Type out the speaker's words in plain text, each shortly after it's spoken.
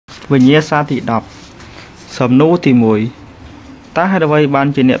វិញ្ញាសាទី10សំណួរទី1តើហេតុអ្វីបាន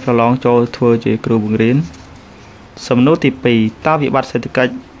ជាអ្នកប្រឡងចូលធ្វើជាគ្រូបង្រៀនសំណួរទី2តើវិបត្តិសេដ្ឋកិច្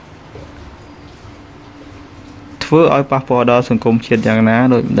ចធ្វើឲ្យប៉ះពាល់ដល់សង្គមជាតិយ៉ាងណា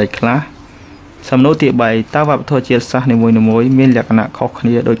ដោយម្ដេចខ្លះសំណួរទី3តើវប្បធម៌ជាតិសាសន៍នីមួយៗមានលក្ខណៈខុសគ្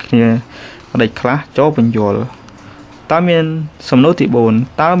នាដូចគ្នាម្ដេចខ្លះចូលបញ្យល់តើមានសំណួរទី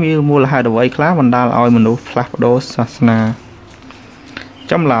4តើមានមូលហេតុអ្វីខ្លះបណ្ដាលឲ្យមនុស្សផ្លាស់ប្ដូរសាសនា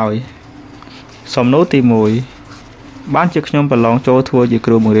ចម្លើយសំណួរទី1បានជាខ្ញុំប្រឡងចូលធ្វើជា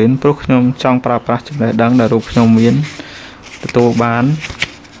គ្រូបង្រៀនព្រោះខ្ញុំចង់ប្រើប្រាស់ចំណេះដឹងដែលរូបខ្ញុំមានទទួលបាន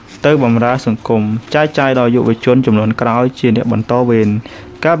ទៅបម្រើសង្គមចែកចាយដល់យុវជនចំនួនក្រោយជាអ្នកបន្តវេន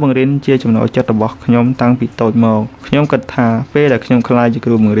ការបង្រៀនជាចំណូលចិត្តរបស់ខ្ញុំតាំងពីតូចមកខ្ញុំគិតថាពេលដែលខ្ញុំក្លាយជាគ្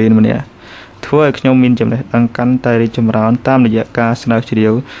រូបង្រៀនម្នាក់ធ្វើឲ្យខ្ញុំមានចំណេះដឹងកាន់តែរីកចម្រើនតាមរយៈការស្រាវជ្រា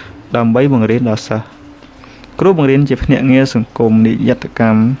វដើម្បីបង្រៀនដល់សិស្សគ្រូបង្រៀនជាភ្នាក់ងារសង្គមនិយត្តក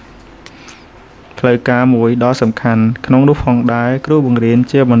ម្មផ្លូវការមួយដ៏សំខាន់ក្នុងនោះផងដែរគ្រូបង្រៀន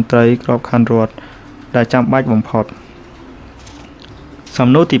ជាមន្ត្រីក្របខ័ណ្ឌរដ្ឋដែលចាំបាច់បំផុតសំ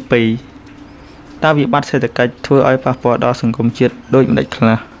ណួរទី2តើវិបត្តិសេដ្ឋកិច្ចធ្វើឲ្យប៉ះពាល់ដល់សង្គមជាតិដូចម្ដេចខ្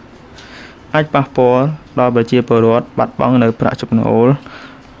លះអាចប៉ះពាល់ដល់ប្រជាពលរដ្ឋបាត់បង់នៅប្រាក់ចំណូល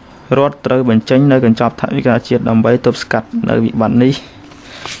រដ្ឋត្រូវបញ្ចេញនៅកញ្ចប់ថវិកាជាតិដើម្បីទប់ស្កាត់នៅវិបត្តិនេះ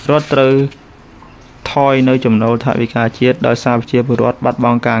រដ្ឋត្រូវថយនៅចំណូលថវិកាជាតិដោយសារប្រជាពលរដ្ឋបាត់ប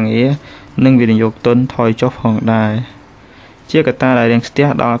ង់ការងារនិងវិនិយោគទុនថយចុះផងដែរជាកត្តាដែលរាំងស្ទះ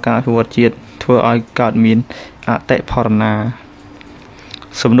ដល់ការអភិវឌ្ឍជាតិធ្វើឲ្យកើតមានអតិផរណា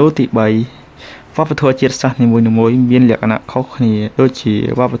សំណួរទី3វប្បធម៌ជាតិសាសន៍នីមួយៗមានលក្ខណៈខុសគ្នាដូចជា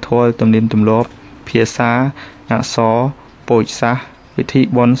វប្បធម៌ទំនៀមទម្លាប់ភាសាអក្សរពូជសាសន៍ពិធី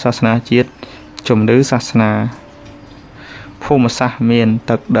បុណ្យសាសនាជាតិជំនឿសាសនាភូមិសាស្ត្រមាន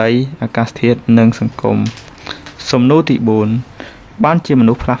ទឹកដីអាកាសធាតុនិងសង្គមសំណួរទី4បានជាម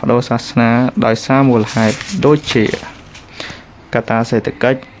នុស្សផ្លាស់ប្ដូរសាសនាដោយសារមូលហេតុដូចជាកត្តាសេដ្ឋ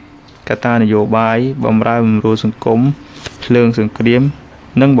កិច្ចកត្តានយោបាយបម្រែបម្រួលសង្គមភ្លើងសង្គ្រាម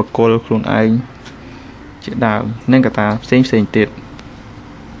និងបុគ្គលខ្លួនឯងជាដើមនិងកត្តាផ្សេងៗទៀត